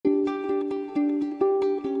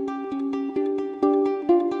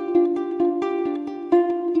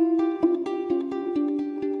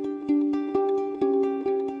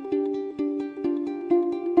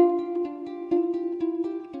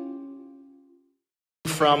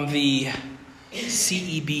From the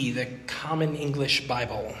CEB, the Common English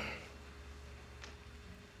Bible.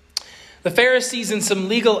 The Pharisees and some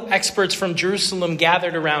legal experts from Jerusalem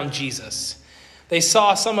gathered around Jesus. They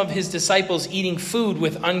saw some of his disciples eating food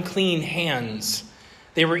with unclean hands.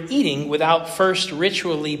 They were eating without first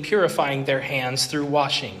ritually purifying their hands through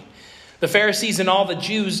washing. The Pharisees and all the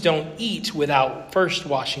Jews don't eat without first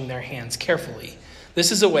washing their hands carefully.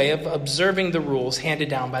 This is a way of observing the rules handed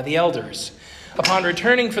down by the elders. Upon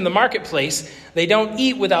returning from the marketplace, they don't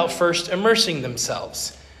eat without first immersing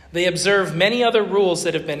themselves. They observe many other rules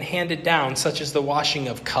that have been handed down, such as the washing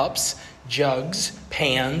of cups, jugs,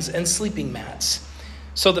 pans, and sleeping mats.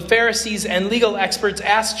 So the Pharisees and legal experts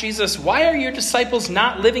asked Jesus, "Why are your disciples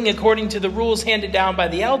not living according to the rules handed down by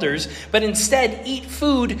the elders, but instead eat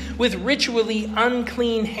food with ritually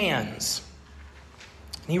unclean hands?"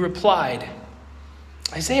 And he replied,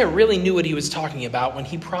 Isaiah really knew what he was talking about when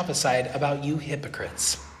he prophesied about you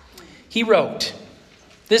hypocrites. He wrote,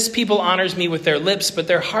 "This people honors me with their lips, but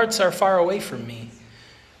their hearts are far away from me.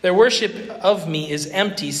 Their worship of me is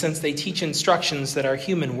empty, since they teach instructions that are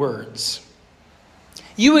human words."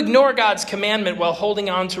 You ignore God's commandment while holding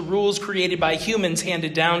on to rules created by humans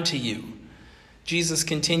handed down to you. Jesus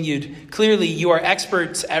continued, "Clearly, you are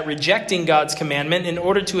experts at rejecting God's commandment in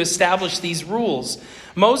order to establish these rules.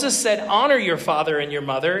 Moses said, 'Honor your father and your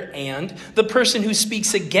mother,' and 'The person who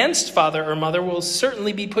speaks against father or mother will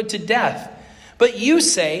certainly be put to death.' But you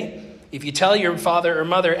say, 'If you tell your father or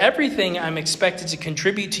mother everything I'm expected to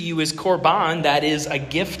contribute to you is korban, that is, a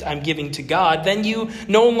gift I'm giving to God, then you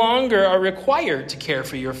no longer are required to care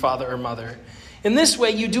for your father or mother.' In this way,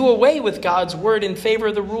 you do away with God's word in favor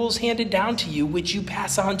of the rules handed down to you, which you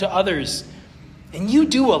pass on to others. And you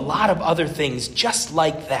do a lot of other things just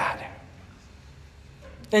like that."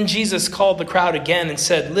 Then Jesus called the crowd again and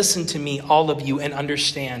said, "Listen to me, all of you, and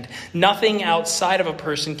understand. Nothing outside of a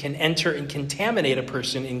person can enter and contaminate a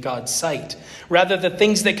person in God's sight. Rather, the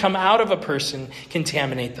things that come out of a person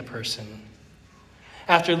contaminate the person."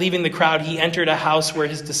 After leaving the crowd, he entered a house where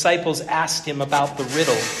his disciples asked him about the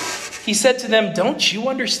riddle. He said to them, "Don't you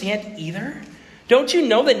understand either? Don't you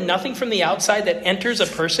know that nothing from the outside that enters a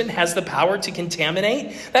person has the power to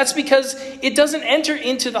contaminate? That's because it doesn't enter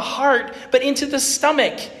into the heart, but into the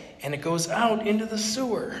stomach, and it goes out into the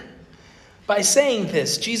sewer." By saying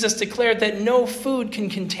this, Jesus declared that no food can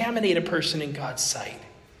contaminate a person in God's sight.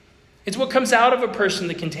 It's what comes out of a person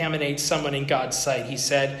that contaminates someone in God's sight, he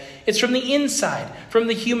said. It's from the inside, from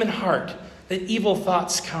the human heart, that evil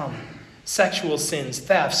thoughts come. Sexual sins,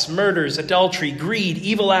 thefts, murders, adultery, greed,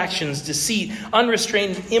 evil actions, deceit,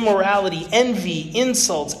 unrestrained immorality, envy,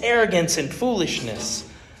 insults, arrogance, and foolishness.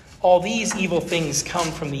 All these evil things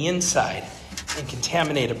come from the inside and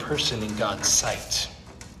contaminate a person in God's sight.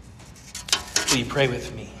 Will you pray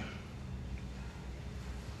with me?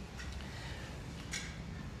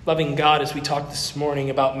 Loving God, as we talk this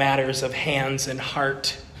morning about matters of hands and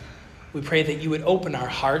heart, we pray that you would open our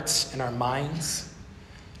hearts and our minds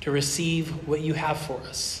to receive what you have for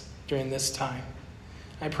us during this time.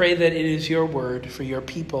 I pray that it is your word for your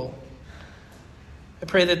people. I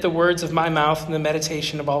pray that the words of my mouth and the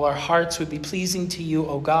meditation of all our hearts would be pleasing to you,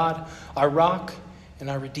 O God, our rock and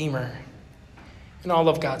our Redeemer. And all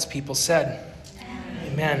of God's people said,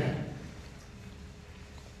 Amen.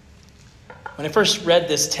 When I first read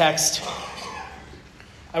this text,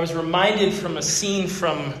 I was reminded from a scene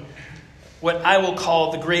from what I will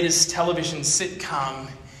call the greatest television sitcom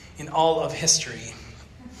in all of history.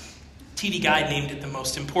 TV Guide named it the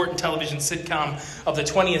most important television sitcom of the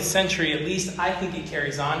 20th century. At least I think it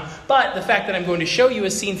carries on. But the fact that I'm going to show you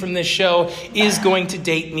a scene from this show is going to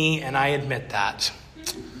date me, and I admit that.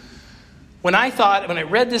 When I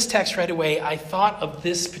read this text right away, I thought of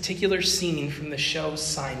this particular scene from the show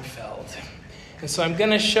Seinfeld. And so I'm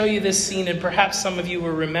going to show you this scene, and perhaps some of you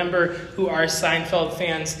will remember who are Seinfeld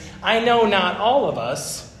fans. I know not all of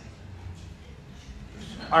us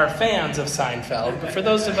are fans of Seinfeld, but for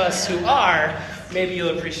those of us who are, maybe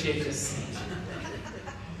you'll appreciate this scene.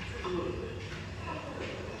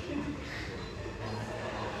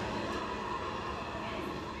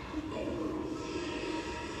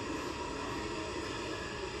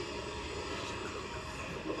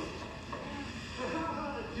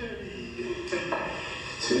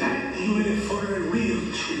 Tonight, you in it for a real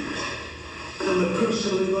treat. I'm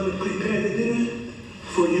personally going to prepare the dinner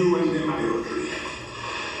for you and the Audrey.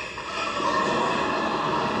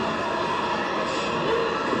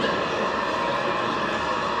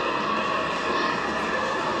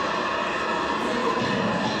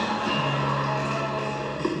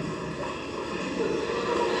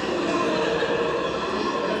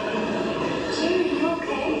 Jerry, you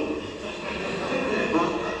okay? Well,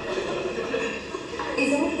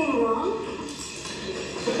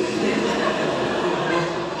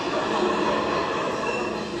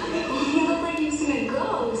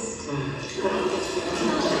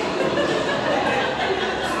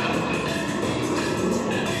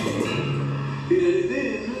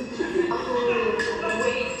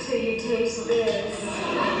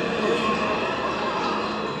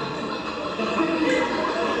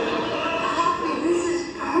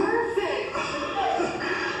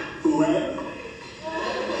 Well?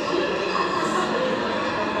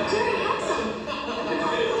 Jerry had some.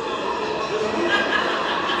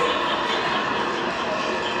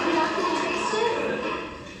 You're not going to taste it?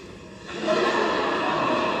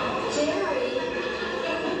 Jerry.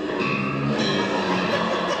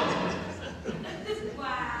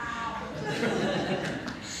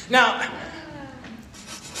 Now,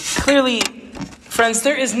 clearly, friends,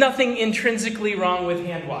 there is nothing intrinsically wrong with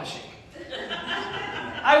hand washing.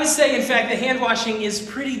 I would say, in fact, that hand washing is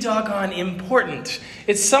pretty doggone important.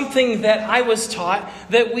 It's something that I was taught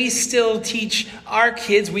that we still teach our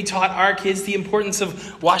kids. We taught our kids the importance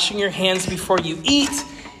of washing your hands before you eat.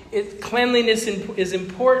 Cleanliness is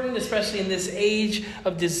important, especially in this age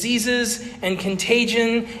of diseases and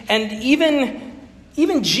contagion. And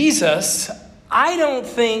even Jesus, I don't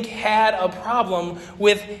think, had a problem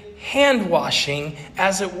with hand washing,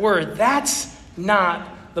 as it were. That's not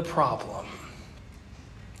the problem.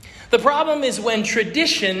 The problem is when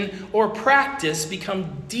tradition or practice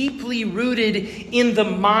become deeply rooted in the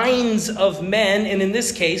minds of men, and in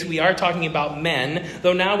this case, we are talking about men,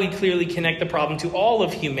 though now we clearly connect the problem to all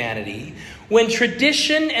of humanity. When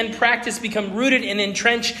tradition and practice become rooted and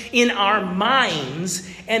entrenched in our minds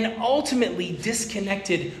and ultimately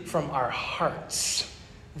disconnected from our hearts,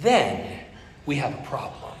 then we have a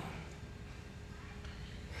problem.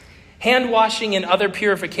 Hand washing and other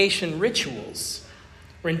purification rituals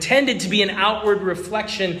were intended to be an outward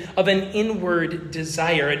reflection of an inward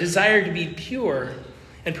desire, a desire to be pure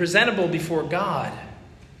and presentable before God.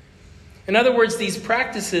 In other words, these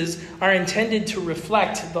practices are intended to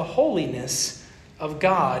reflect the holiness of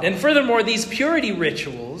God. And furthermore, these purity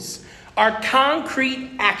rituals are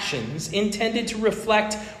concrete actions intended to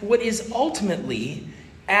reflect what is ultimately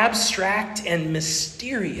abstract and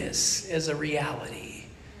mysterious as a reality.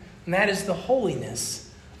 And that is the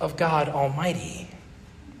holiness of God Almighty.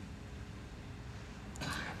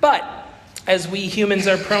 But, as we humans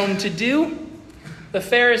are prone to do, the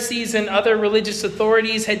Pharisees and other religious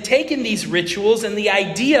authorities had taken these rituals and the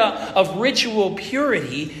idea of ritual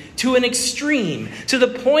purity to an extreme, to the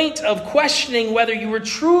point of questioning whether you were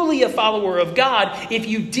truly a follower of God if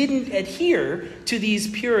you didn't adhere to these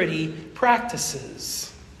purity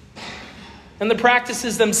practices. And the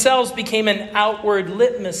practices themselves became an outward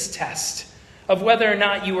litmus test of whether or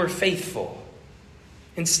not you were faithful,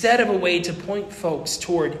 instead of a way to point folks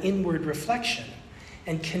toward inward reflection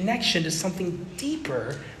and connection to something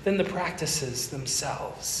deeper than the practices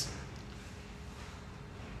themselves.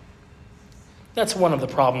 That's one of the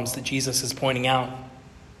problems that Jesus is pointing out.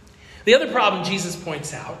 The other problem Jesus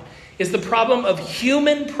points out is the problem of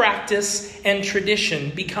human practice and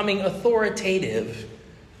tradition becoming authoritative,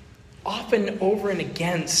 often over and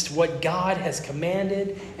against what God has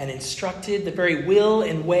commanded and instructed, the very will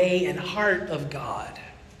and way and heart of God.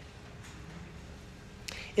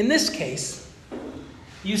 In this case,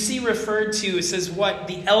 you see referred to, it says, what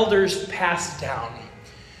the elders passed down.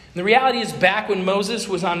 And the reality is, back when Moses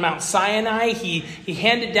was on Mount Sinai, he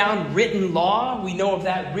handed down written law. We know of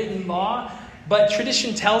that written law. But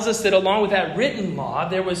tradition tells us that along with that written law,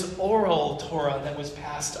 there was oral Torah that was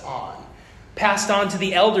passed on to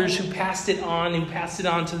the elders who passed it on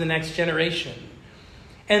to the next generation.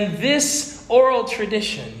 And this oral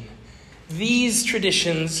tradition, these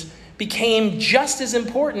traditions, became just as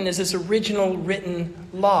important as this original written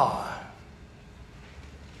law.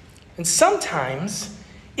 And sometimes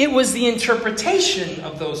it was the interpretation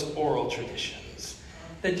of those oral traditions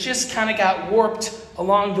that just kind of got warped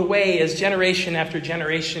along the way as generation after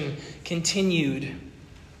generation continued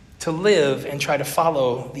to live and try to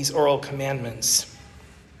follow these oral commandments.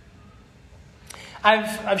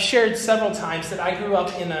 I've shared several times that I grew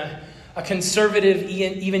up in a conservative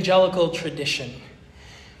evangelical tradition.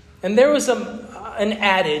 And there was an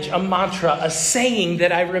adage, a mantra, a saying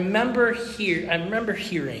that I remember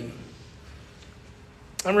hearing.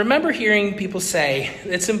 I remember hearing people say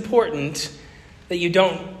it's important that you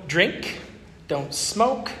don't drink, don't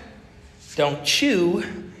smoke, don't chew,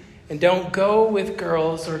 and don't go with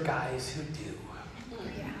girls or guys who do.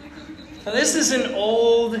 Now, this is an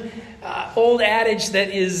old adage that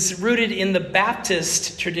is rooted in the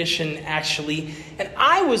Baptist tradition, actually. And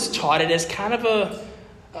I was taught it as kind of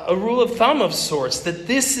a rule of thumb of sorts, that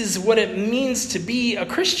this is what it means to be a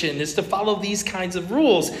Christian, is to follow these kinds of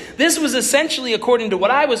rules. This was essentially, according to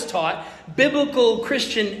what I was taught, biblical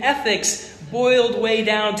Christian ethics boiled way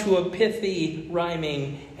down to a pithy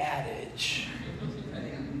rhyming adage.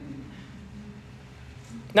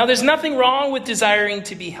 Now, there's nothing wrong with desiring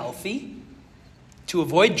to be healthy, to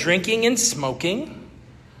avoid drinking and smoking,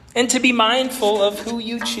 and to be mindful of who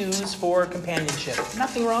you choose for companionship.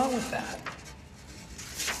 Nothing wrong with that.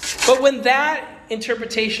 But when that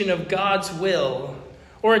interpretation of God's will,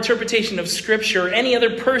 or interpretation of Scripture, or any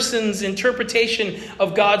other person's interpretation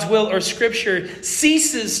of God's will or Scripture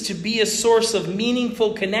ceases to be a source of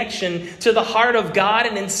meaningful connection to the heart of God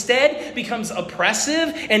and instead becomes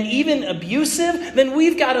oppressive and even abusive, then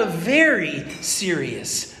we've got a very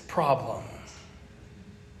serious problem.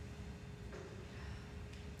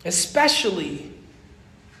 Especially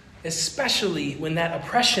when that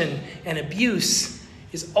oppression and abuse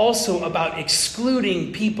is also about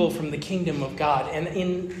excluding people from the kingdom of God. And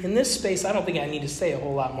in this space, I don't think I need to say a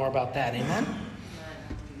whole lot more about that. Amen?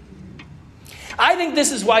 I think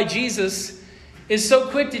this is why Jesus is so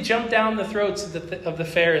quick to jump down the throats of the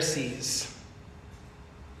Pharisees.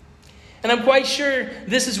 And I'm quite sure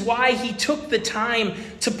this is why he took the time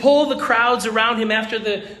to pull the crowds around him after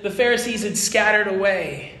the Pharisees had scattered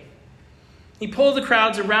away. He pulled the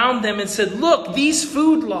crowds around them and said, look, these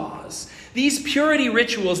food laws, these purity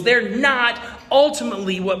rituals, they're not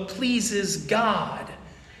ultimately what pleases God.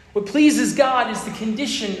 What pleases God is the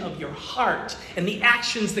condition of your heart and the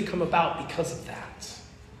actions that come about because of that.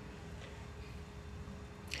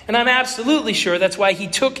 And I'm absolutely sure that's why he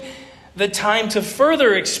took the time to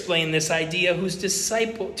further explain this idea to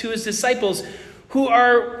his disciples who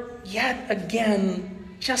are yet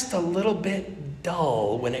again just a little bit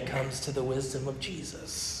dull when it comes to the wisdom of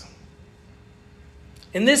Jesus.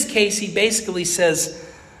 In this case, he basically says,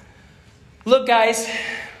 look, guys,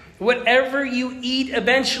 whatever you eat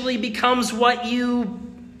eventually becomes what you,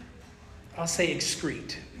 I'll say,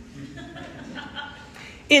 excrete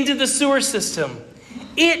into the sewer system.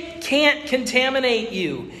 It can't contaminate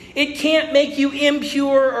you. It can't make you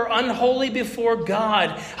impure or unholy before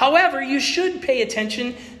God. However, you should pay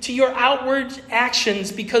attention to your outward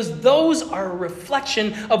actions because those are a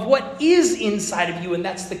reflection of what is inside of you, and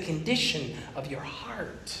that's the condition of your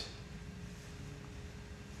heart.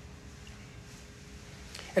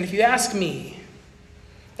 And if you ask me,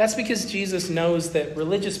 that's because Jesus knows that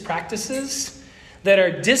religious practices that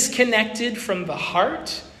are disconnected from the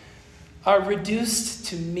heart are reduced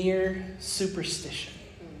to mere superstition.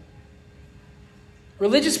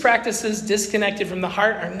 Religious practices disconnected from the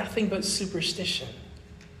heart are nothing but superstition.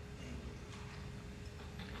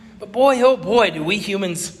 But boy, oh boy, do we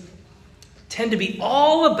humans tend to be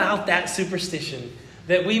all about that superstition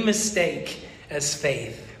that we mistake as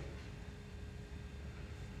faith.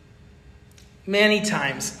 Many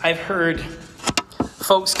times I've heard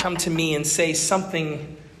folks come to me and say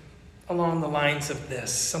something along the lines of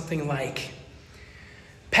this, something like,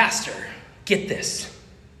 Pastor, get this.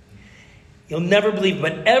 You'll never believe,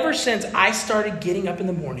 but ever since I started getting up in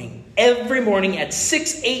the morning, every morning at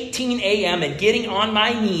 6:18 a.m. and getting on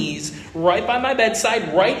my knees right by my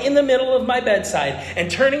bedside, right in the middle of my bedside,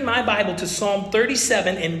 and turning my Bible to Psalm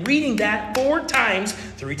 37 and reading that 4 times,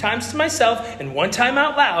 3 times to myself and 1 time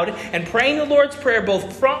out loud, and praying the Lord's Prayer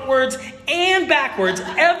both frontwards and backwards,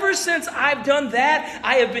 ever since I've done that,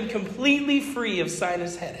 I have been completely free of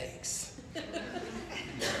sinus headaches.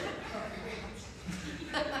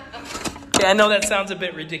 I know that sounds a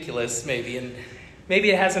bit ridiculous, maybe, and maybe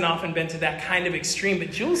it hasn't often been to that kind of extreme, but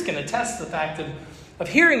Jules can attest to the fact of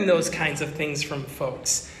hearing those kinds of things from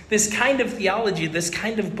folks. This kind of theology, this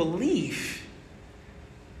kind of belief.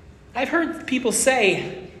 I've heard people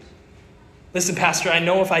say, listen, Pastor, I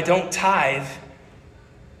know if I don't tithe,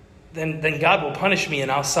 then God will punish me and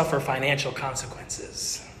I'll suffer financial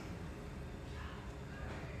consequences.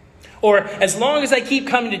 Or as long as I keep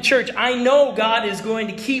coming to church, I know God is going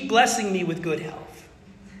to keep blessing me with good health.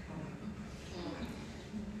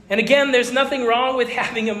 And again, there's nothing wrong with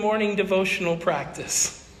having a morning devotional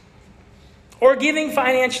practice. Or giving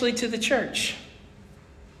financially to the church.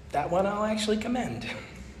 That one I'll actually commend.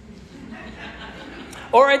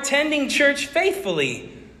 Or attending church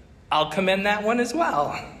faithfully. I'll commend that one as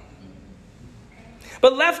well.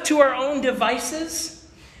 But left to our own devices,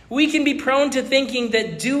 we can be prone to thinking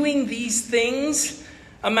that doing these things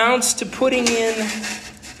amounts to putting in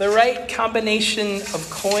the right combination of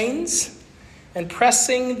coins and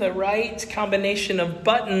pressing the right combination of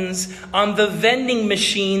buttons on the vending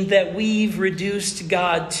machine that we've reduced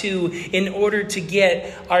God to in order to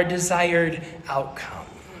get our desired outcome.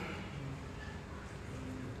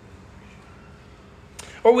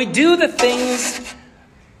 Or we do the things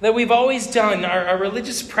that we've always done, our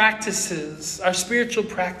religious practices, our spiritual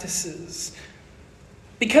practices,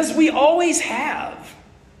 because we always have.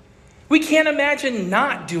 We can't imagine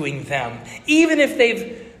not doing them, even if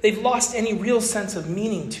they've lost any real sense of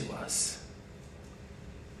meaning to us.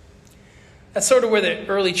 That's sort of where the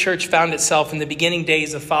early church found itself in the beginning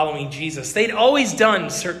days of following Jesus. They'd always done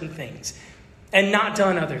certain things and not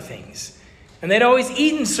done other things. And they'd always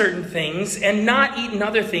eaten certain things and not eaten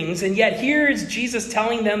other things. And yet here is Jesus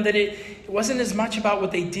telling them that it wasn't as much about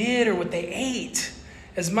what they did or what they ate,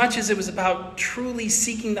 as much as it was about truly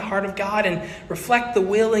seeking the heart of God and reflect the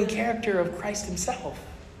will and character of Christ himself.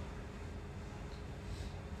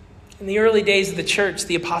 In the early days of the church,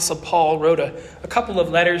 the Apostle Paul wrote a couple of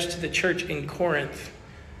letters to the church in Corinth,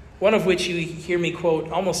 one of which you hear me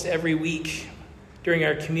quote almost every week during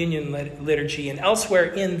our communion liturgy. And elsewhere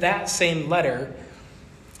in that same letter,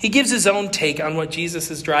 he gives his own take on what Jesus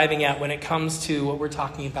is driving at when it comes to what we're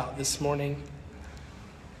talking about this morning.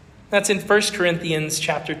 That's in 1 Corinthians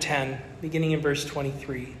chapter 10, beginning in verse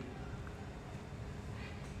 23.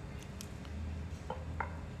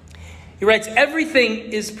 He writes,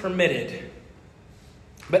 "Everything is permitted,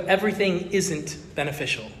 but everything isn't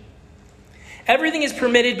beneficial. Everything is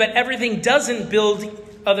permitted, but everything doesn't build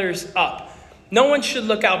others up. No one should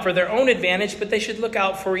look out for their own advantage, but they should look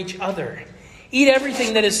out for each other. Eat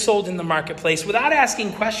everything that is sold in the marketplace without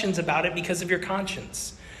asking questions about it because of your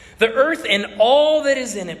conscience. The earth and all that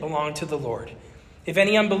is in it belong to the Lord. If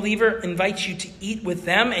any unbeliever invites you to eat with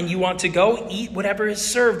them and you want to go, eat whatever is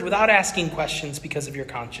served without asking questions because of your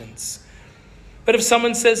conscience. But if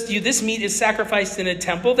someone says to you, 'This meat is sacrificed in a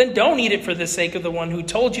temple,' then don't eat it for the sake of the one who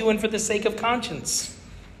told you and for the sake of conscience.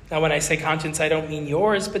 Now, when I say conscience, I don't mean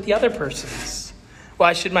yours, but the other person's.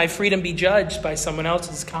 Why should my freedom be judged by someone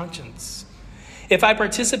else's conscience? If I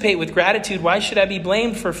participate with gratitude, why should I be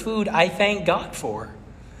blamed for food I thank God for?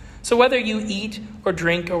 So whether you eat or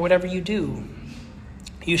drink or whatever you do,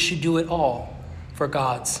 you should do it all for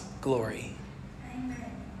God's glory."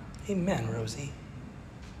 Amen, Rosie.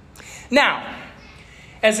 Now,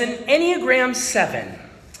 as an Enneagram 7,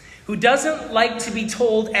 who doesn't like to be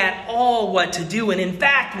told at all what to do, and in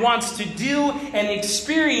fact wants to do and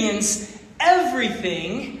experience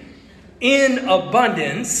everything in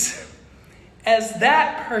abundance, as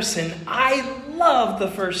that person, I love the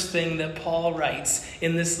first thing that Paul writes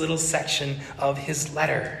in this little section of his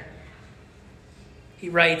letter. He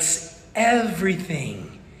writes,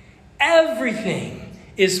 everything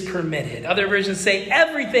is permitted. Other versions say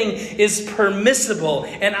everything is permissible.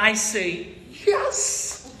 And I say,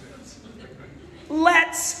 yes,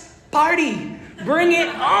 let's party. Bring it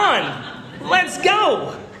on. Let's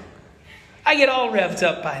go. I get all revved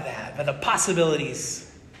up by that, by the possibilities.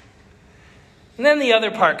 And then the other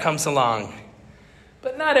part comes along.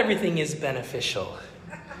 But not everything is beneficial.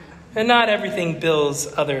 And not everything builds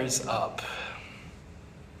others up.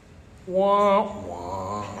 Wah,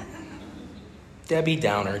 wah. Debbie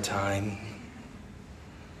Downer time.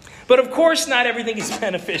 But of course, not everything is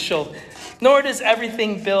beneficial, nor does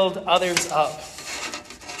everything build others up.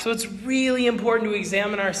 So it's really important to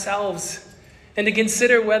examine ourselves and to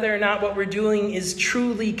consider whether or not what we're doing is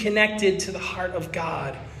truly connected to the heart of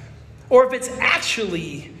God, or if it's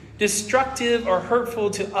actually destructive or hurtful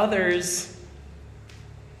to others,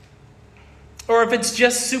 or if it's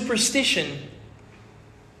just superstition,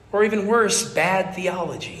 or even worse, bad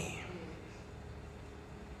theology.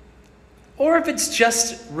 Or if it's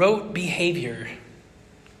just rote behavior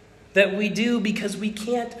that we do because we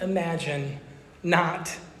can't imagine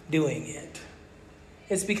not doing it.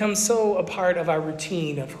 It's become so a part of our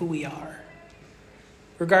routine of who we are,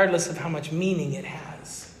 regardless of how much meaning it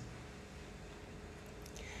has.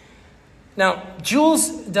 Now, Jules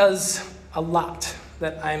does a lot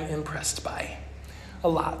that I'm impressed by. A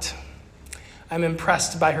lot. I'm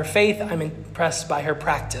impressed by her faith. I'm impressed by her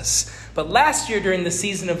practice. But last year during the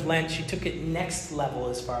season of Lent, she took it next level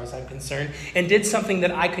as far as I'm concerned and did something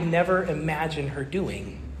that I could never imagine her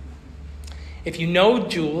doing. If you know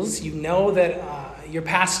Jules, you know that your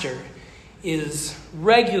pastor is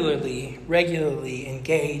regularly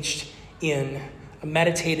engaged in a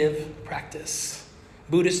meditative practice,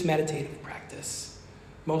 Buddhist meditative practice.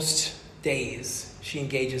 Most days she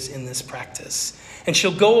engages in this practice. And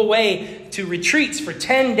she'll go away to retreats for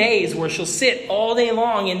 10 days where she'll sit all day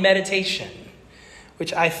long in meditation,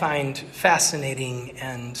 which I find fascinating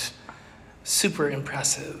and super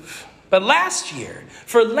impressive. But last year,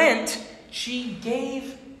 for Lent, she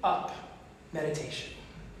gave up meditation.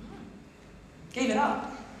 Gave it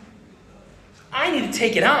up. I need to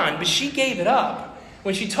take it on, but she gave it up.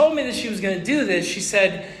 When she told me that she was going to do this, she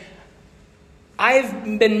said,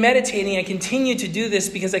 I've been meditating. I continue to do this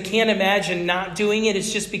because I can't imagine not doing it.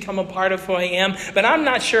 It's just become a part of who I am. But I'm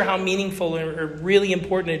not sure how meaningful or really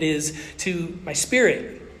important it is to my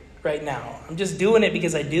spirit right now. I'm just doing it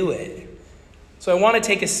because I do it. So I want to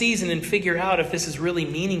take a season and figure out if this is really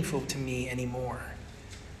meaningful to me anymore.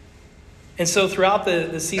 And so throughout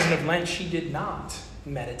the season of Lent, she did not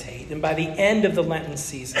meditate. And by the end of the Lenten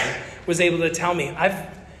season, was able to tell me, I've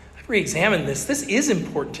re-examine this. This is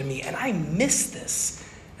important to me, and I miss this.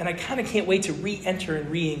 And I kind of can't wait to re-enter and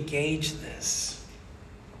re-engage this.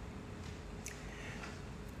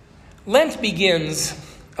 Lent begins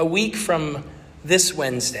a week from this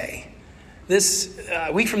Wednesday. This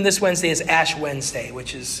week from this Wednesday is Ash Wednesday,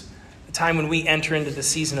 which is the time when we enter into the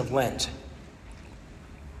season of Lent.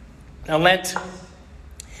 Now, Lent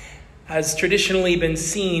has traditionally been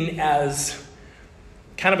seen as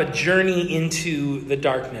kind of a journey into the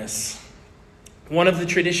darkness. One of the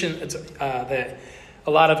traditions that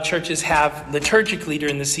a lot of churches have liturgically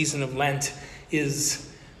during the season of Lent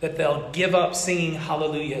is that they'll give up singing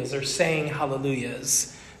hallelujahs or saying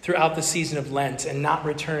hallelujahs throughout the season of Lent and not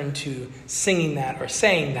return to singing that or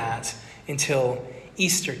saying that until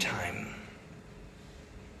Easter time.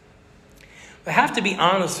 I have to be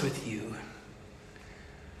honest with you.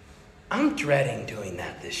 I'm dreading doing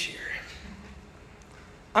that this year.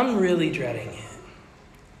 I'm really dreading it.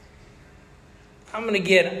 I'm going to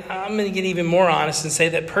get even more honest and say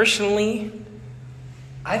that personally,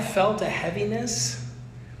 I felt a heaviness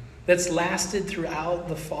that's lasted throughout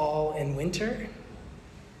the fall and winter.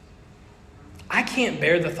 I can't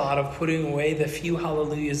bear the thought of putting away the few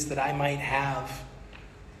hallelujahs that I might have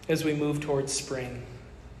as we move towards spring.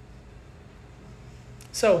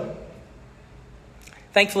 So,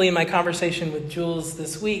 thankfully, in my conversation with Jules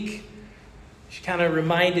this week, she kind of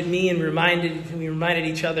reminded me and we reminded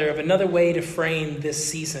each other of another way to frame this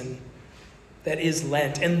season that is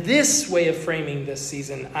Lent. And this way of framing this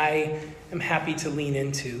season, I am happy to lean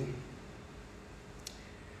into.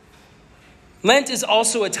 Lent is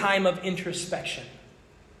also a time of introspection.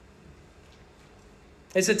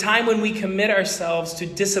 It's a time when we commit ourselves to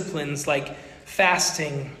disciplines like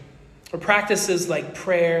fasting or practices like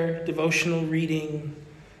prayer, devotional reading,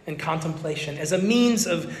 and contemplation as a means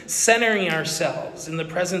of centering ourselves in the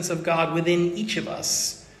presence of God within each of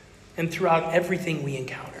us and throughout everything we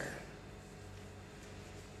encounter.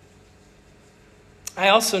 I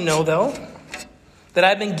also know, though, that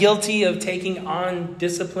I've been guilty of taking on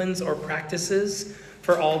disciplines or practices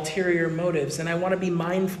for ulterior motives, and I want to be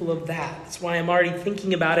mindful of that. That's why I'm already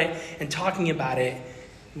thinking about it and talking about it.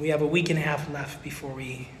 We have a week and a half left before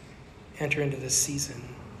we enter into this season.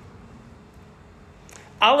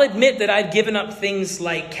 I'll admit that I've given up things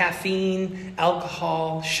like caffeine,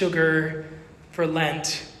 alcohol, sugar for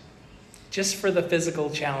Lent, just for the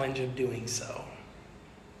physical challenge of doing so,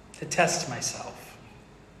 to test myself.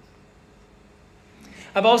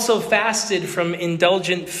 I've also fasted from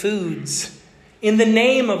indulgent foods in the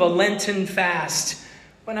name of a Lenten fast,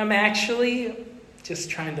 when I'm actually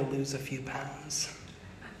just trying to lose a few pounds.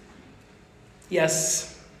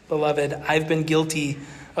 Yes, beloved, I've been guilty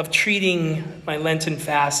of treating my Lenten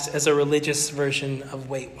fast as a religious version of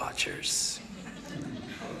Weight Watchers.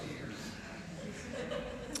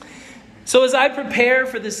 So as I prepare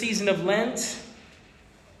for the season of Lent,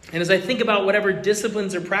 and as I think about whatever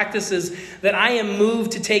disciplines or practices that I am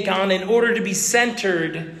moved to take on in order to be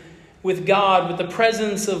centered with God, with the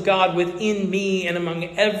presence of God within me and among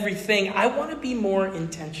everything, I want to be more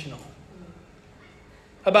intentional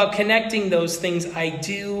about connecting those things I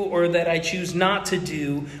do or that I choose not to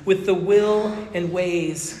do with the will and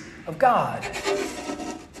ways of God.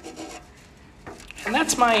 And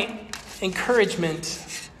that's my encouragement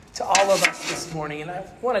to all of us this morning. And I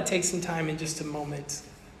want to take some time in just a moment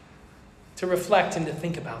to reflect and to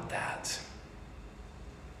think about that.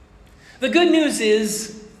 The good news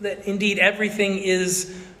is that indeed everything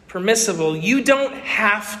is permissible. You don't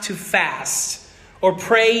have to fast or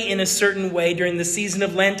pray in a certain way during the season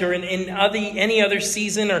of Lent or in any other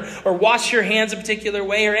season or wash your hands a particular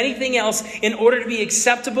way or anything else in order to be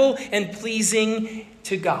acceptable and pleasing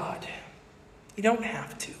to God. You don't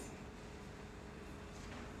have to.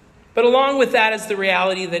 But along with that is the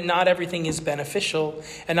reality that not everything is beneficial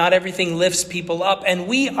and not everything lifts people up. And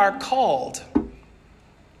we are called,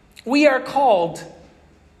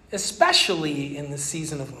 especially in the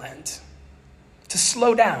season of Lent, to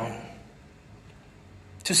slow down,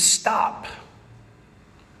 to stop,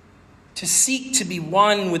 to seek to be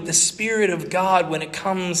one with the Spirit of God when it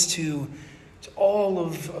comes to all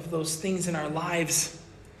of those things in our lives,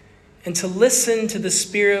 and to listen to the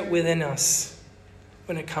Spirit within us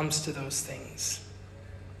when it comes to those things.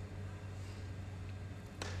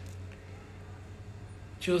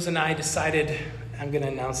 Jules and I decided, I'm going to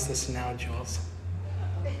announce this now, Jules.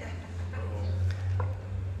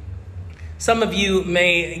 Some of you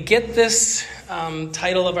may get this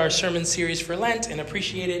title of our sermon series for Lent and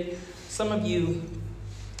appreciate it. Some of you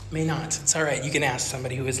may not. It's all right. You can ask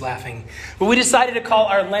somebody who is laughing. But we decided to call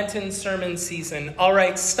our Lenten sermon season, All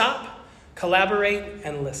Right, Stop, Collaborate,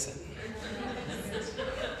 and Listen.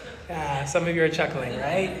 Yeah, some of you are chuckling,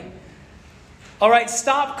 right? All right,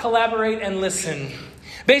 stop, collaborate, and listen.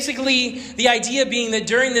 Basically, the idea being that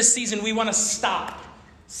during this season, we want to stop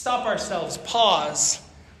ourselves, pause,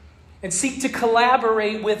 and seek to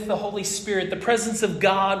collaborate with the Holy Spirit, the presence of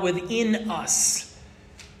God within us,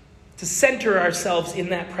 to center ourselves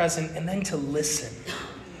in that present, and then to listen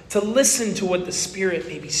to what the Spirit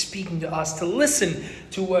may be speaking to us, to listen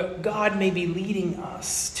to what God may be leading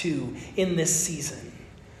us to in this season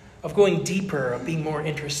of going deeper, of being more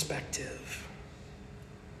introspective.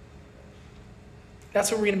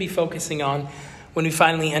 That's what we're going to be focusing on when we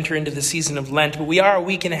finally enter into the season of Lent. But we are a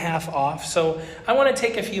week and a half off, so I want to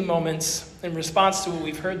take a few moments in response to what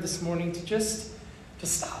we've heard this morning to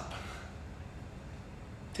stop,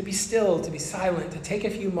 to be still, to be silent, to take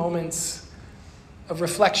a few moments of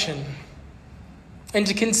reflection, and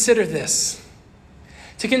to consider this,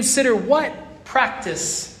 to consider what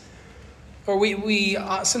practice, or we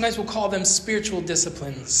sometimes will call them spiritual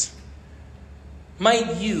disciplines, might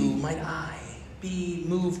I be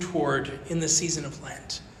moved toward in the season of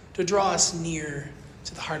Lent, to draw us near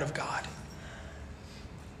to the heart of God.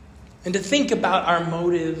 And to think about our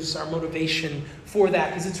motives, our motivation for that,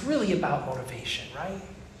 because it's really about motivation, right?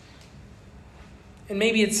 And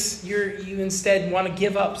maybe it's you instead want to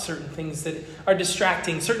give up certain things that are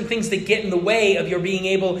distracting, certain things that get in the way of your being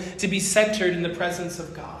able to be centered in the presence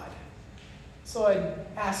of God. So I'd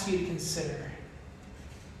ask you to consider,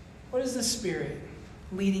 what is the Spirit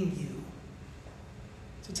leading you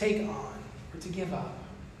to take on or to give up?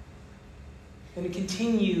 And to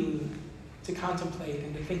continue to contemplate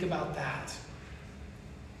and to think about that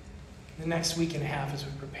the next week and a half as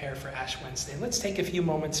we prepare for Ash Wednesday. Let's take a few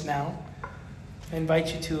moments now. I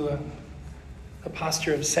invite you to a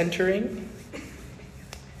posture of centering.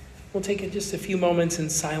 We'll take just a few moments in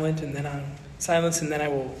silence, and then I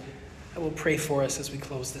will pray for us as we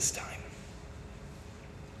close this time.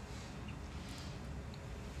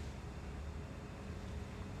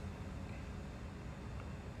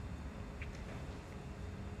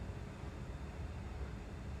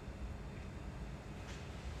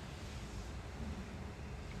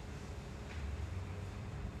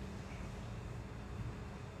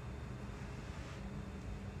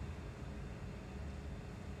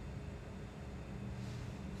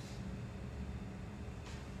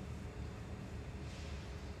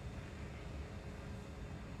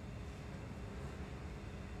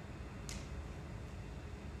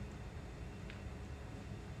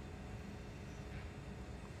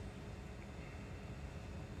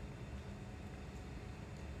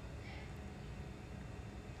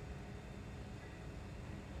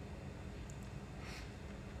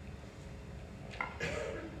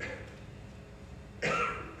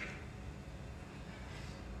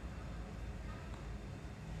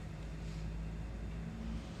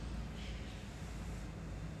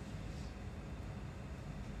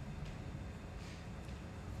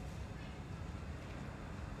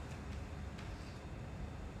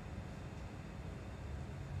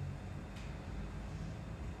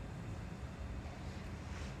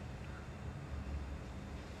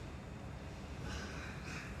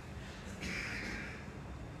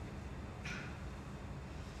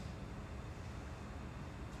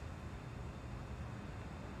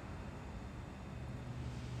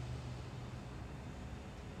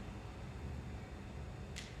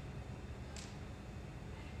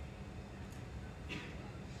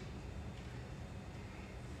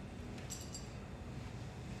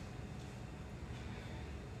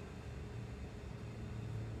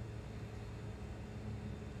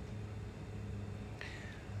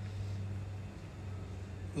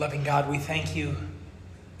 Loving God, we thank you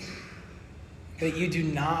that you do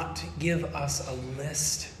not give us a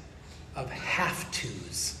list of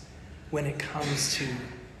have-tos when it comes to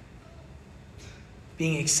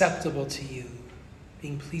being acceptable to you,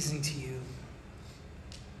 being pleasing to you,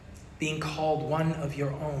 being called one of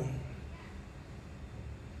your own.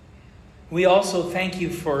 We also thank you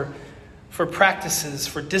for practices,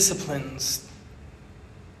 for disciplines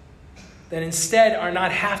that instead are not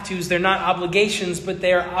have-tos, they're not obligations, but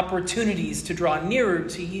they are opportunities to draw nearer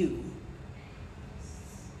to you.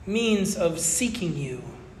 Means of seeking you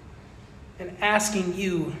and asking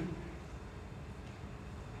you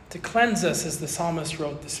to cleanse us, as the psalmist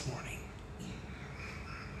wrote this morning.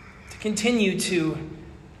 To continue to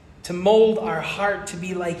mold our heart to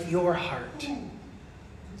be like your heart,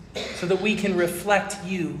 so that we can reflect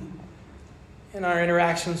you in our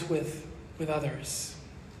interactions with others.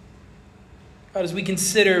 God, as we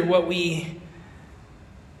consider what we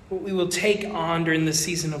will take on during the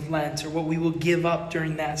season of Lent, or what we will give up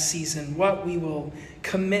during that season, what we will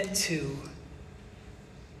commit to,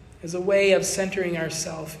 as a way of centering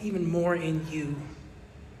ourselves even more in you.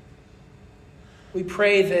 We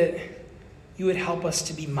pray that you would help us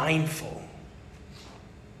to be mindful,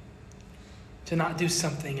 to not do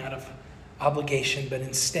something out of obligation, but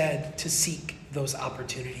instead to seek those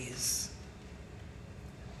opportunities.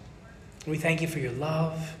 We thank you for your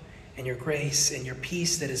love and your grace and your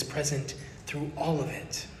peace that is present through all of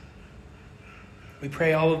it. We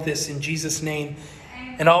pray all of this in Jesus' name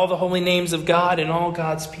and all the holy names of God, and all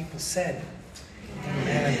God's people said.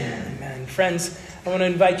 Amen. Amen. Friends, I want to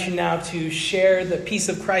invite you now to share the peace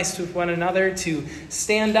of Christ with one another, to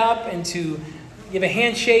stand up and to give a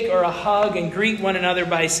handshake or a hug and greet one another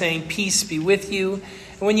by saying, "Peace be with you."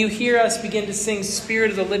 And when you hear us begin to sing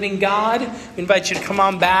 "Spirit of the Living God," we invite you to come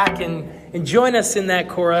on back and join us in that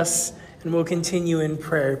chorus, and we'll continue in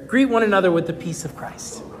prayer. Greet one another with the peace of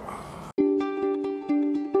Christ.